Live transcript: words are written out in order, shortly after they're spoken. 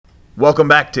Welcome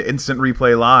back to Instant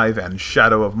Replay Live and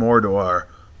Shadow of Mordor.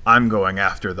 I'm going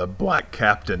after the Black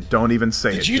Captain. Don't even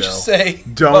say it, Joe. Did you just say...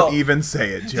 Don't even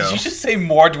say it, Joe. Did you just say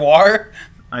Mordor?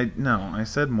 No, I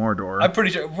said Mordor. I'm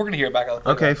pretty sure... We're going to hear it back.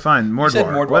 Okay, fine.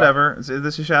 Mordor. Whatever.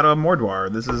 This is Shadow of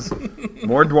Mordor. This is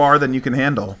more dwar than you can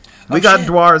handle. We got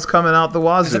dwars coming out the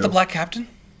wazoo. Is that the Black Captain?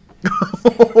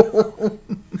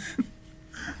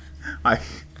 I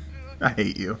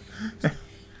hate you.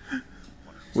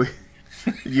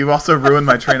 You also ruined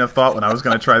my train of thought when I was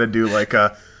going to try to do like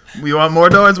we want more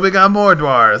doors, we got more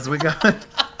dwars, we got.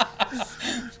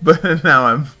 But now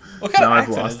I'm. What kind of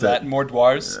accent is that? More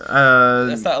dwars?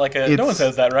 That's not like a. No one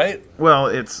says that, right? Well,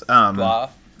 it's Blah.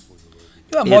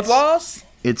 You want more dwars?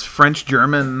 It's French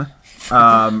German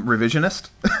revisionist.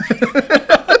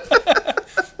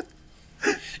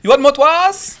 You want more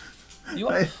dwars? You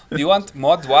want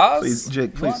more dwars? Please,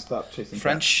 Jake, please stop chasing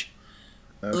French.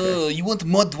 Okay. You want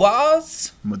more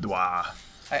dwars? Mordor.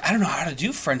 I don't know how to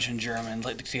do French and German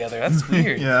like together. That's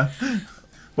weird. Yeah.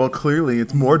 Well, clearly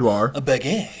it's Mordor. A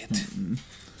baguette.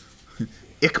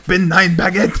 Ich bin ein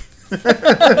Baguette.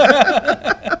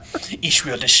 Ich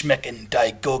würde schmecken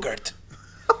die Gogurt.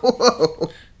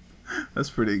 Whoa. That's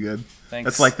pretty good. Thanks.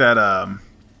 That's like that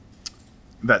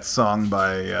that song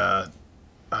by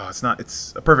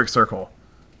it's A Perfect Circle.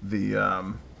 The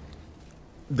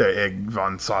Egg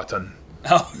von Satan.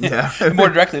 Oh yeah. More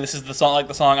directly, this is the song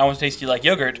I Want to Taste You Like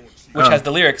Yogurt, which has the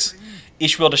lyrics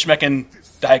Ich will schmecken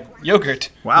die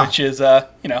Yogurt. Wow. Which is I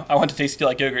want to taste you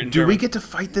like yogurt in German. Do we get to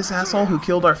fight this asshole who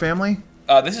killed our family?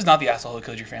 This is not the asshole who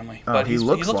killed your family. But he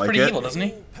looks like pretty it. evil, doesn't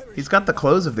he? He's got the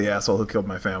clothes of the asshole who killed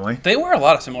my family. They wear a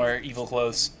lot of similar evil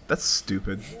clothes. That's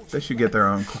stupid. They should get their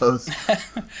own clothes.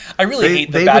 I really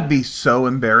hate the They would be so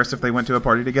embarrassed if they went to a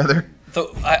party together.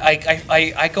 So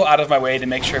I go out of my way to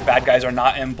make sure bad guys are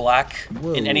not in black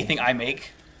in anything I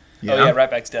make. Yeah. Oh yeah,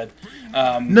 Ratbag's dead.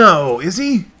 No, is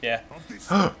he? Yeah.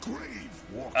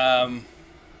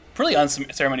 Pretty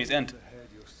unceremonious end.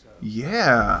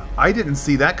 Yeah, I didn't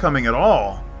see that coming at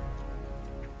all.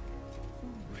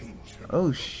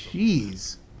 Oh,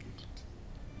 jeez.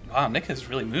 Wow, Nick has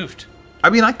really moved.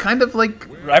 I mean, I kind of like...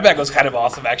 Ryback was kind of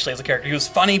awesome, actually, as a character. He was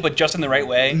funny, but just in the right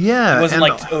way. Yeah. He wasn't,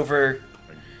 like, over...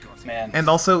 Man. And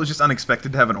also, it was just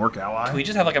unexpected to have an orc ally. Can we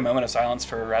just have, like, a moment of silence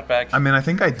for Ratbag? I mean, I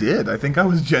think I did. I think I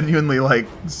was genuinely, like,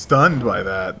 stunned by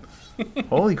that.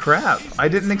 Holy crap. I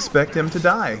didn't expect him to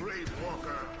die.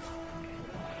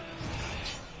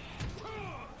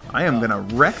 I am gonna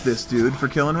wreck this dude for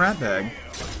killing Ratbag.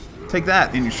 Take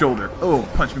that in your shoulder. Oh,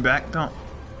 punch me back. Don't.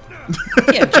 You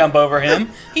can't jump over him.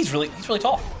 He's really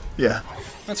tall. Yeah.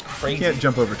 That's crazy. You can't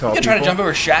jump over tall You people. try to jump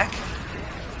over Shaq?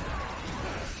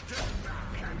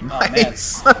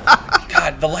 Nice. Oh, man.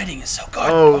 God, the lighting is so good.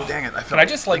 Oh, dang it. Can I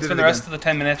just, like, spend the rest of the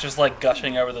 10 minutes just, like,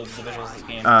 gushing over the visuals of this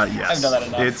game? Yes. I haven't done that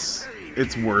enough.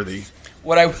 It's worthy.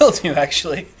 What I will do,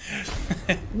 actually...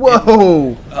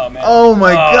 Whoa! Oh, man. Oh,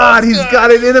 my God. He's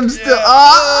got it in him still. Yeah.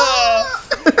 Ah!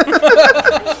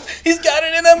 He's got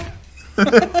it in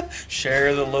him!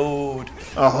 Share the load.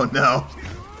 Oh, no.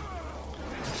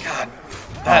 God.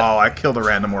 Oh, I killed a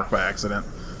random orc by accident.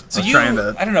 So I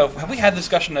don't know, have we had the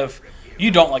discussion of... You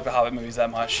don't like the Hobbit movies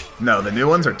that much. No, the new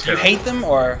ones are terrible. You hate them,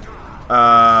 or...?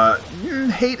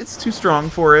 Hate, it's too strong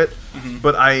for it. Mm-hmm.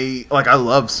 But I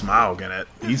love Smaug in it.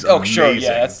 He's amazing. Sure,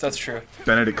 yeah, that's true.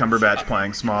 Benedict Cumberbatch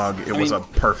playing Smaug, it was a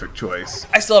perfect choice.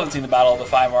 I still haven't seen the Battle of the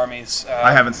Five Armies.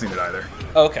 I haven't seen it either.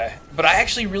 Okay, but I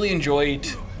actually really enjoyed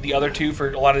the other two for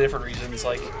a lot of different reasons.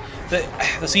 Like, the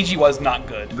CG was not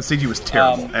good. The CG was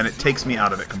terrible, and it takes me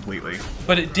out of it completely.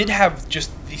 But it did have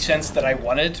just the sense that I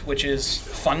wanted, which is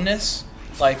funness.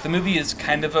 Like, the movie is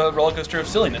kind of a roller coaster of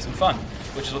silliness and fun,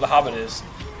 which is what The Hobbit is.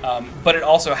 But it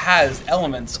also has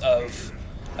elements of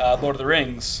Lord of the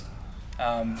Rings,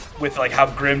 with, like, how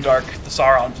grimdark the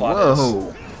Sauron plot is.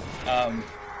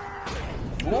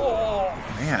 Whoa!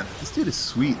 Man, this dude is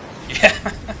sweet. Yeah.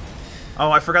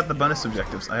 Oh, I forgot the bonus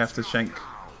objectives. I have to shank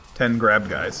 10 grab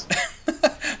guys.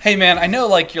 Hey, man, I know,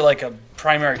 like, you're, like, a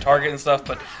primary target and stuff,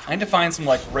 but I need to find some,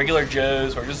 like, regular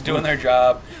Joes who are just doing their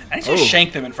job. I need to just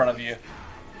shank them in front of you.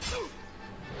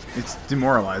 It's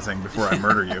demoralizing before I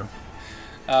murder you.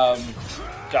 God,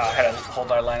 I had a whole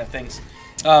other line of things.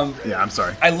 Yeah, I'm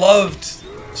sorry. I loved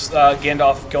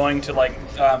Gandalf going to, like,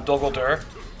 Dol Guldur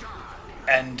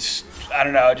and, I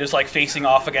don't know, just, like, facing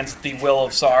off against the will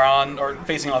of Sauron, or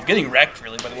facing off, getting wrecked,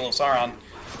 really, by the will of Sauron.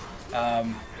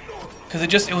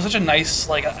 Because it was such a nice,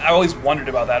 like, I always wondered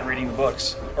about that reading the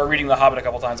books, or reading The Hobbit a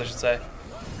couple times, I should say.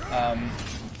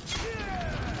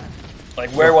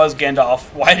 Like, where was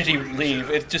Gandalf? Why did he leave?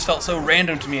 It just felt so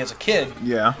random to me as a kid.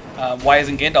 Yeah. Why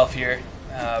isn't Gandalf here?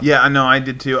 Yeah, I know, I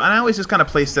did too. And I always just kind of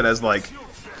placed it as, like,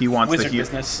 he wants Wizard the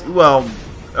business. Well,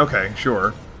 okay,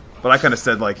 sure. But I kind of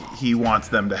said, like, he wants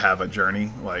them to have a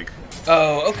journey, like...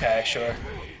 Oh, okay, sure.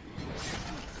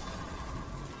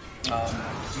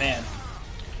 Man.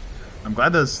 I'm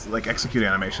glad those, like, execute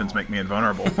animations make me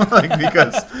invulnerable. Like,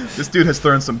 because this dude has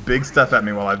thrown some big stuff at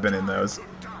me while I've been in those.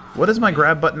 What is my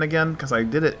grab button again? Because I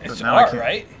did it, It's but now R, I can't.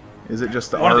 right? Is it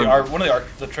just the One R? of the R, one of the R,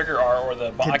 the trigger R or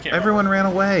the. I can't Everyone remember.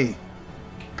 ran away.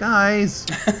 Guys,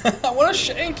 I want to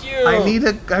shank you.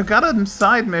 I've got a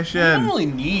side You mission. don't really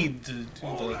need to do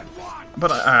the.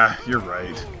 But you're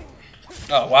right.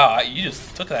 Oh wow! You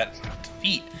just took that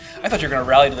defeat. I thought you were gonna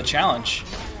rally to the challenge,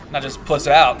 not just puss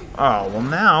out. Oh well,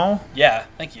 now Yeah,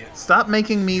 thank you. stop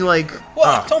making me like.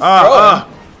 What? Don't throw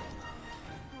him.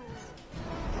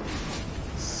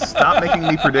 Stop making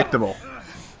me predictable.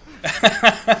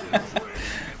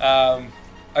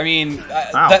 I mean,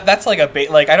 Ow. that's like a bait.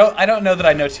 Like I don't know that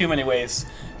I know too many ways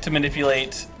to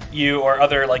manipulate you or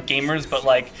other like gamers, but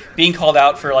like being called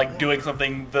out for like doing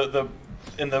something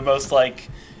in the most like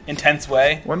intense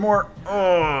way. One more.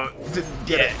 Oh, didn't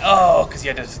get it. Oh, because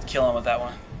you had to kill him with that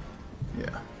one.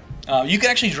 Yeah. You can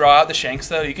actually draw out the shanks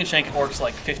though. You can shank orcs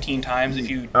like 15 times if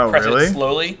you press really? it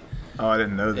slowly. Oh, I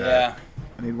didn't know that. Yeah.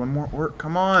 I need one more orc.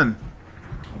 Come on,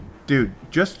 dude.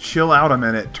 Just chill out a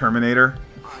minute, Terminator.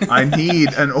 I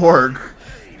need an orc.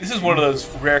 This is one of those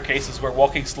rare cases where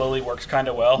walking slowly works kind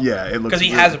of well. Yeah, it looks because he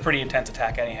weird. has a pretty intense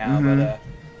attack anyhow. But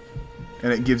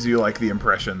And it gives you like the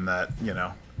impression that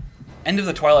end of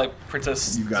the Twilight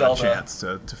Princess you've got Zelda. a chance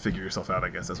to figure yourself out, I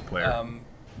guess, as a player.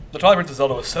 The Twilight Princess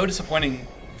Zelda was so disappointing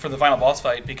for the final boss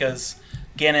fight because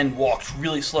Ganon walked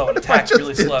really slow and attacked just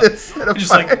really did slow. this in a He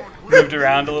just fight? like moved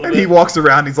around a little And bit. he walks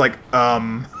around. He's like,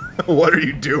 what are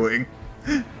you doing?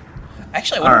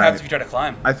 Actually, I wonder what Alright. happens if you try to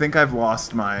climb. I think I've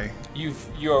lost my. You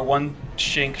are one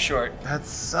shank short. That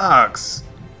sucks.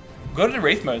 Go to the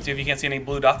Wraith mode, see if you can't see any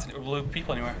blue dots or blue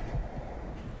people anywhere.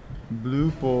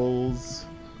 Blue balls.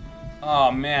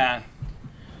 Oh man,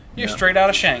 you're Yeah. straight out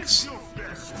of shanks.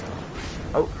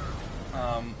 Oh,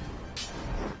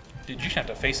 Dude, you should have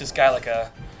to face this guy like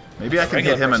a maybe I can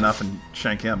regular hit him person. enough and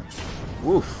shank him.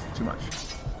 Woof, too much.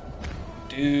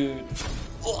 dude.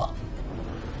 Ugh.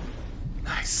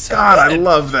 Nice. So God, I good.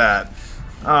 love that.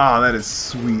 Oh, that is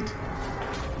sweet.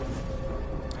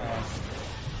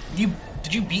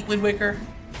 Did you beat Wind Waker?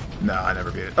 No, I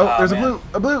never beat it. Oh, Aw, there's man.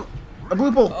 a blue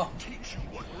bull. Oh.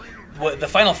 What the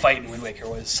final fight in Wind Waker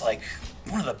was like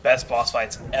one of the best boss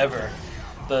fights ever.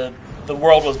 The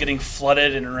world was getting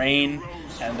flooded in rain,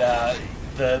 and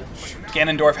the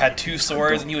Ganondorf had two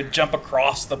swords, and he would jump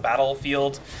across the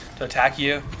battlefield to attack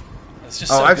you. It's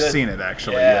just so I've good. seen it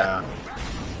actually. Yeah. Yeah.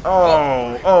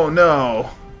 Oh no.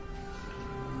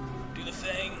 Do the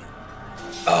thing.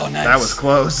 Oh, nice. That was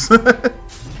close.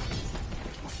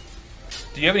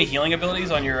 Do you have any healing abilities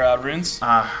on your runes?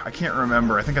 I can't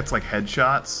remember. I think that's like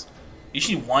headshots. You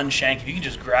should need one shank if you can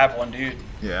just grab one dude.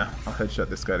 Yeah, I'll headshot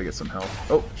this guy to get some health.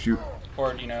 Oh, shoot.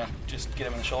 Or, just get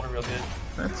him in the shoulder real good.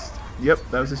 Yep,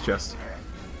 that was his chest.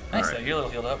 Nice Alright. though, you're a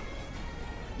little healed up.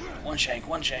 One shank,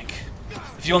 one shank.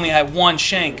 If you only have one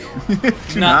shank,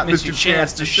 do not miss your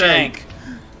chance to shank.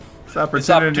 This This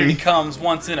opportunity. opportunity comes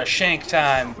once in a shank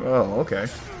time. Oh, okay.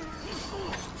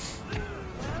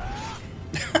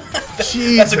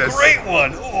 Jesus. That's a great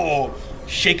one. Oh,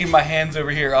 shaking my hands over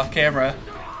here off camera.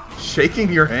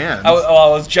 Shaking your hands. I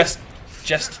was just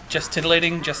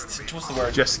titillating. What's the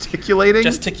word? Gesticulating?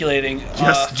 Gesticulating.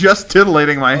 Just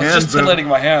titillating my I was hands. just titillating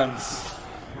my hands.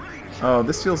 Oh,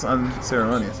 this feels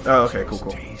unceremonious. Oh, okay, cool.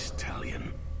 What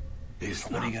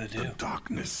are you gonna do?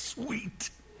 Darkness sweet.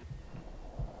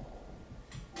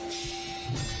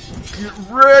 Get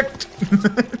wrecked!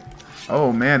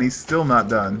 Oh man, he's still not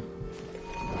done.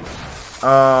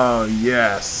 Oh,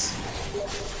 yes.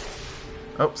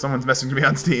 Oh, someone's messaging me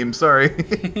on Steam. Sorry.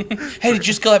 Hey, did you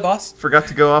just kill that boss? Forgot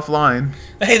to go offline.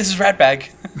 Hey, this is Ratbag.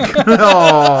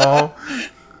 Oh,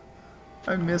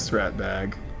 I miss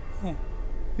Ratbag.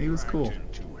 He was cool.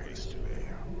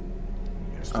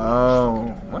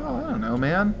 Oh, well, I don't know,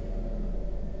 man.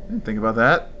 I didn't think about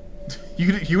that.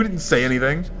 You didn't say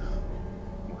anything.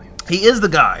 He is the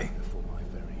guy.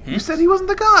 You said he wasn't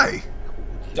the guy.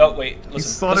 Oh wait,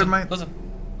 listen. slaughtered listen, my- listen.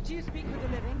 Do you speak with the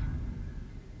living?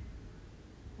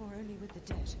 Or only with the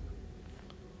dead?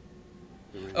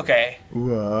 Okay.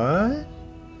 What?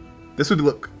 This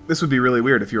would be really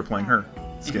weird if you were playing her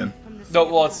skin. From the No,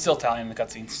 well, it's still Italian in the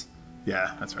cutscenes.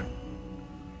 Yeah, that's right.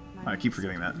 I keep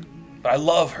forgetting that. But I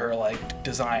love her like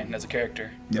design as a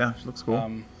character. Yeah, she looks cool. I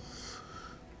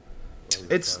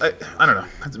don't know.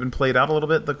 Has it been played out a little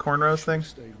bit, the cornrows thing?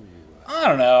 I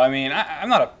don't know. I mean, I'm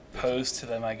not opposed to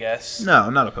them, I guess. No,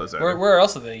 not opposed to Where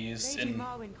else are they used Lady in?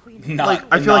 Marwyn, Queen Not, Like,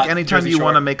 I feel like not anytime Jersey you Shore.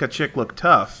 want to make a chick look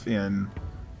tough in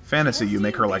fantasy, you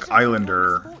make her like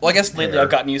Islander. Well, I guess lately hair. I've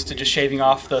gotten used to just shaving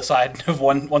off the side of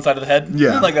one side of the head.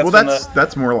 Yeah, like that's well, been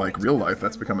that's more like real life.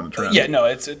 That's becoming a trend. yeah, no,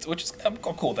 it's which is I'm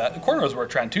cool with that. The cornrows were a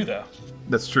trend too, though.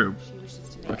 That's true.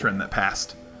 A trend that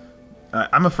passed.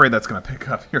 I'm afraid that's going to pick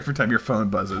up every time your phone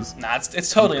buzzes. Nah,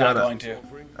 it's totally not gotta- going to.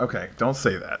 Okay, don't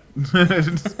say that.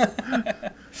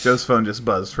 Joe's phone just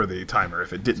buzzed for the timer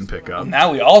if it didn't pick up.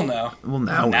 Now we all know. Well,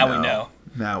 now we know.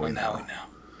 Now we Now know.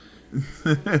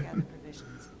 we know.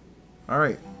 provisions. All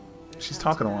right. She's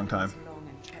talking a long time. Long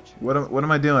and treacherous. What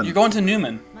am I doing? You're going to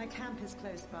Newman. My camp is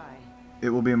close by. It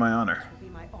will be my honor. It will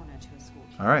be my honor to escort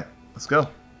you. All right, let's go.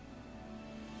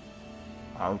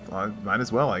 I might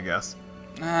as well, I guess.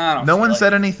 I don't No feel one like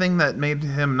said anything that made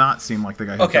him not seem like the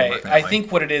guy who Okay, killed my I family.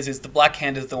 think what it is the Black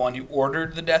Hand is the one who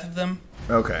ordered the death of them,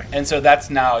 Okay. and so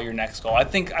that's now your next goal. I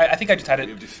think I just had it.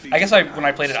 I guess when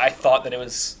I played it, I thought that it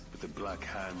was With the Black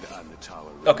Hand and the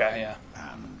Tower. okay. Yeah.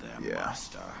 And their Yeah.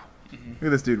 master. Look at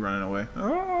this dude running away.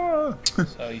 Oh!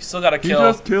 So you still got to He kill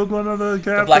just killed one of the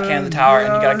captains. the Black Hand, the tower,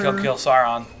 and you got to Yeah. kill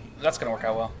Sauron. That's gonna work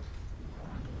out well.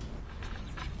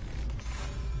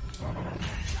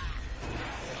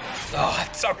 Oh,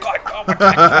 it's so good. Oh my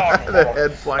god. The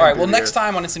head flying All right. through Well, the next air.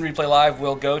 time on Instant Replay Live,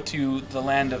 we'll go to the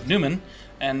land of Newman,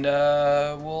 and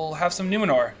we'll have some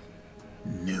Numenor.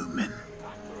 Newman.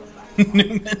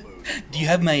 Newman. Do you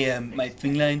have my my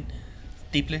thing line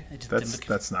stapler? I just didn't look.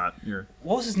 That's not your.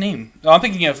 What was his name? Oh, I'm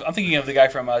thinking of the guy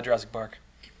from Jurassic Park.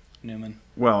 Newman.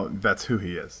 Well, that's who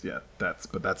he is. Yeah,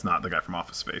 but that's not the guy from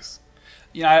Office Space.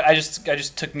 You know, I just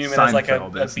took Newman as like a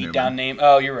Seinfeld is beat down Newman. name.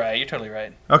 Oh, you're right. You're totally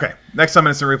right. Okay, next time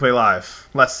Instant Replay Live.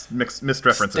 Less missed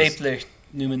references. Stapler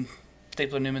Newman.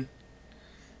 Stapler Newman.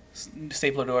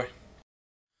 Stapler door.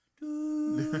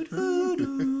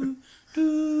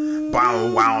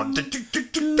 Wow, wow.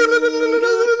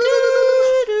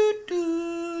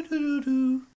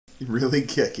 Really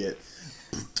kick it.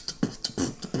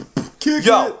 Kick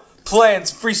Yo,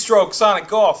 plans, free stroke, Sonic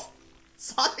Golf.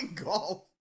 Sonic Golf.